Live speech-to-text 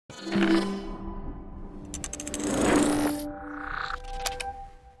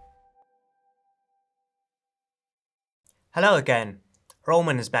Hello again,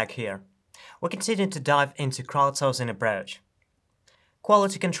 Roman is back here. We continue to dive into crowdsourcing approach.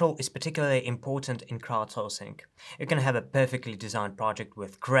 Quality control is particularly important in crowdsourcing. You can have a perfectly designed project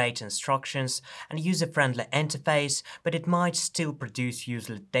with great instructions and user-friendly interface, but it might still produce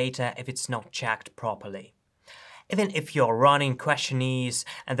useless data if it's not checked properly. Even if you're running questionnaires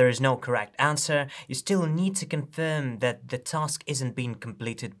and there is no correct answer, you still need to confirm that the task isn't being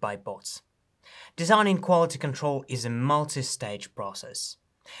completed by bots. Designing quality control is a multi-stage process.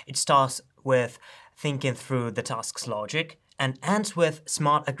 It starts with thinking through the task's logic and ends with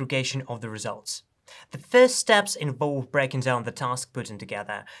smart aggregation of the results. The first steps involve breaking down the task, putting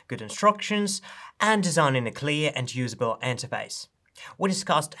together good instructions, and designing a clear and usable interface. We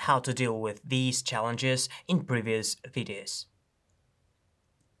discussed how to deal with these challenges in previous videos.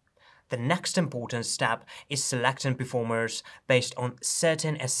 The next important step is selecting performers based on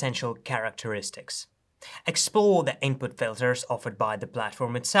certain essential characteristics. Explore the input filters offered by the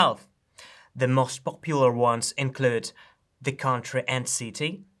platform itself. The most popular ones include the country and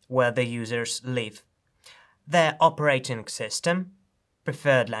city where the users live, their operating system,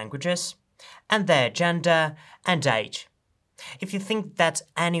 preferred languages, and their gender and age. If you think that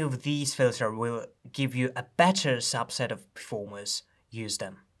any of these filters will give you a better subset of performers, use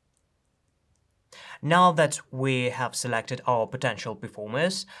them. Now that we have selected our potential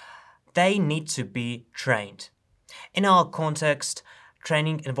performers, they need to be trained. In our context,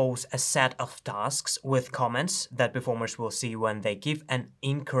 training involves a set of tasks with comments that performers will see when they give an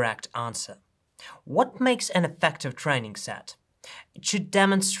incorrect answer. What makes an effective training set? It should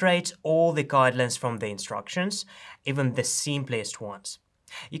demonstrate all the guidelines from the instructions, even the simplest ones.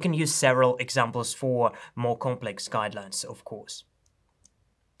 You can use several examples for more complex guidelines, of course.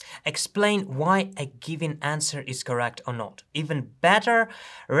 Explain why a given answer is correct or not. Even better,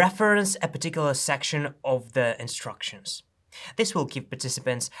 reference a particular section of the instructions. This will give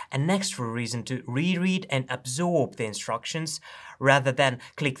participants an extra reason to reread and absorb the instructions rather than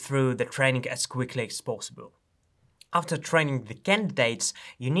click through the training as quickly as possible. After training the candidates,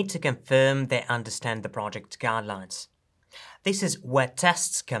 you need to confirm they understand the project guidelines. This is where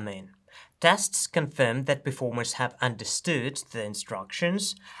tests come in. Tests confirm that performers have understood the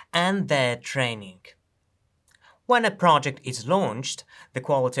instructions and their training. When a project is launched, the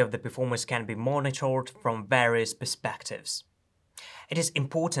quality of the performance can be monitored from various perspectives. It is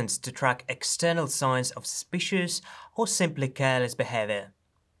important to track external signs of suspicious or simply careless behavior.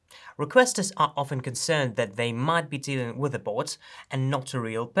 Requesters are often concerned that they might be dealing with a bot and not a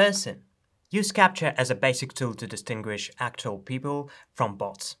real person. Use CAPTCHA as a basic tool to distinguish actual people from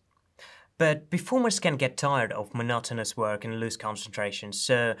bots. But performers can get tired of monotonous work and lose concentration,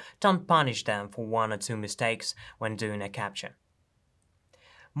 so don't punish them for one or two mistakes when doing a CAPTCHA.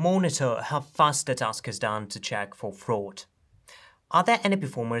 Monitor how fast the task is done to check for fraud. Are there any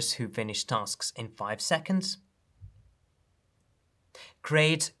performers who finish tasks in 5 seconds?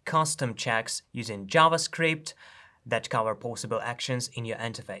 Create custom checks using JavaScript that cover possible actions in your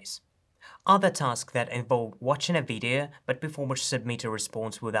interface. Other tasks that involve watching a video but performers submit a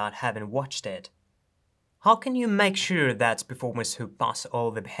response without having watched it. How can you make sure that performers who pass all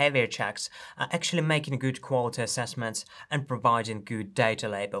the behavior checks are actually making good quality assessments and providing good data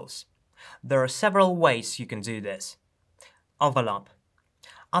labels? There are several ways you can do this. Overlap.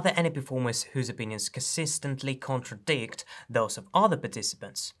 Are there any performers whose opinions consistently contradict those of other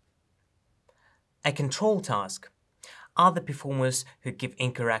participants? A control task. Are the performers who give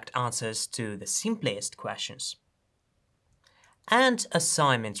incorrect answers to the simplest questions? And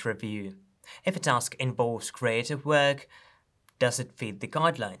assignment review. If a task involves creative work, does it fit the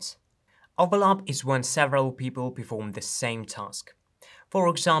guidelines? Overlap is when several people perform the same task. For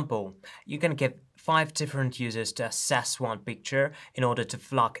example, you can give 5 different users to assess one picture in order to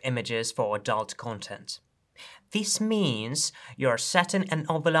flag images for adult content. This means you are setting an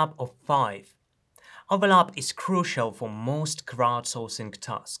overlap of 5. Overlap is crucial for most crowdsourcing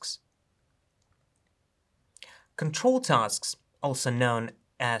tasks. Control tasks, also known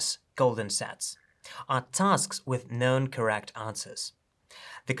as golden sets, are tasks with known correct answers.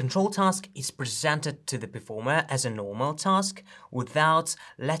 The control task is presented to the performer as a normal task without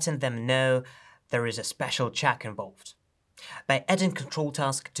letting them know there is a special check involved. By adding control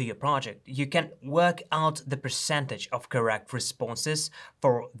task to your project, you can work out the percentage of correct responses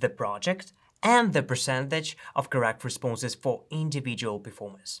for the project and the percentage of correct responses for individual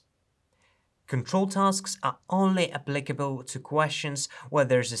performers. Control tasks are only applicable to questions where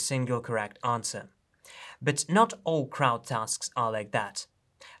there's a single correct answer. But not all crowd tasks are like that.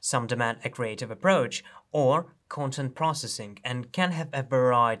 Some demand a creative approach or content processing and can have a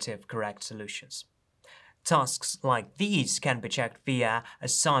variety of correct solutions. Tasks like these can be checked via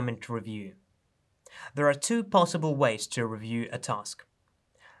assignment review. There are two possible ways to review a task.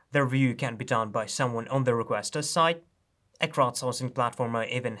 The review can be done by someone on the requester's side. A crowdsourcing platform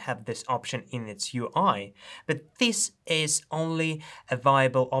may even have this option in its UI, but this is only a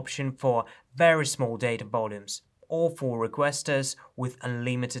viable option for very small data volumes or for requesters with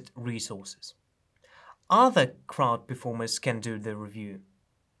unlimited resources. Other crowd performers can do the review.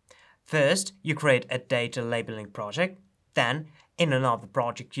 First, you create a data labeling project. Then, in another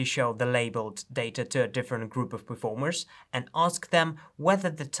project, you show the labeled data to a different group of performers and ask them whether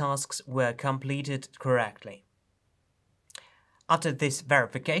the tasks were completed correctly. After this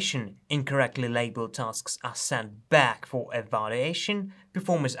verification, incorrectly labeled tasks are sent back for evaluation,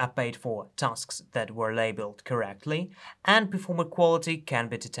 performers are paid for tasks that were labeled correctly, and performer quality can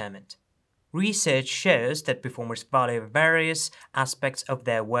be determined. Research shows that performers value various aspects of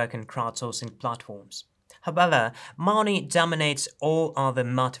their work in crowdsourcing platforms. However, money dominates all other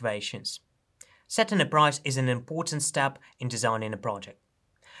motivations. Setting a price is an important step in designing a project.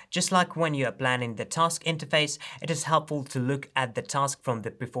 Just like when you are planning the task interface, it is helpful to look at the task from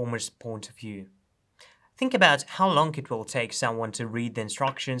the performer's point of view. Think about how long it will take someone to read the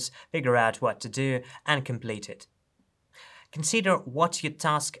instructions, figure out what to do, and complete it. Consider what your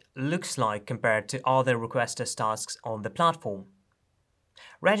task looks like compared to other requesters' tasks on the platform.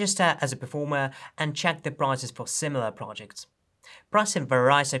 Register as a performer and check the prices for similar projects. Pricing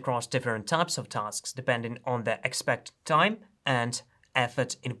varies across different types of tasks depending on the expected time and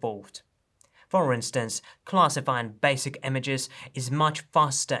effort involved. For instance, classifying basic images is much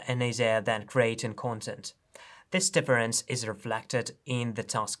faster and easier than creating content. This difference is reflected in the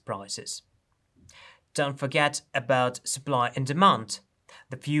task prices. Don't forget about supply and demand.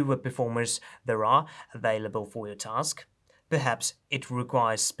 The fewer performers there are available for your task, perhaps it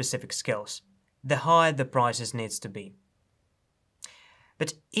requires specific skills, the higher the prices needs to be.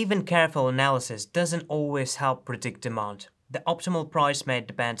 But even careful analysis doesn't always help predict demand. The optimal price may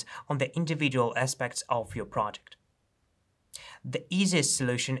depend on the individual aspects of your project. The easiest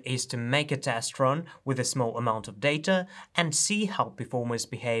solution is to make a test run with a small amount of data and see how performers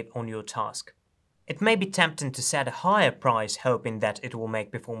behave on your task. It may be tempting to set a higher price hoping that it will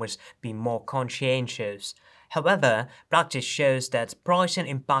make performers be more conscientious. However, practice shows that pricing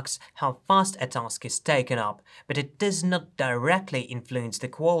impacts how fast a task is taken up, but it does not directly influence the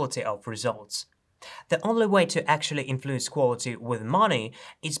quality of results. The only way to actually influence quality with money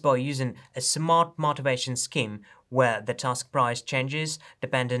is by using a smart motivation scheme where the task price changes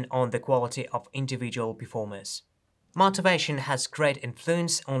depending on the quality of individual performers. Motivation has great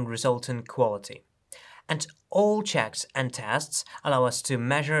influence on resultant quality. And all checks and tests allow us to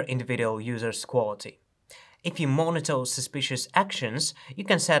measure individual users' quality. If you monitor suspicious actions, you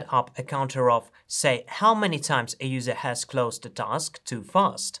can set up a counter of, say, how many times a user has closed a task too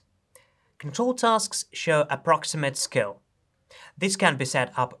fast. Control tasks show approximate skill. This can be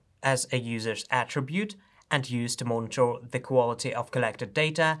set up as a user's attribute and used to monitor the quality of collected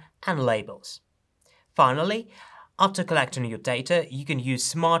data and labels. Finally, after collecting your data, you can use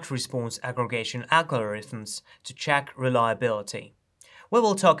smart response aggregation algorithms to check reliability. We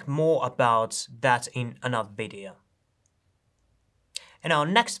will talk more about that in another video. In our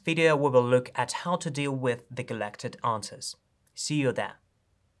next video, we will look at how to deal with the collected answers. See you there.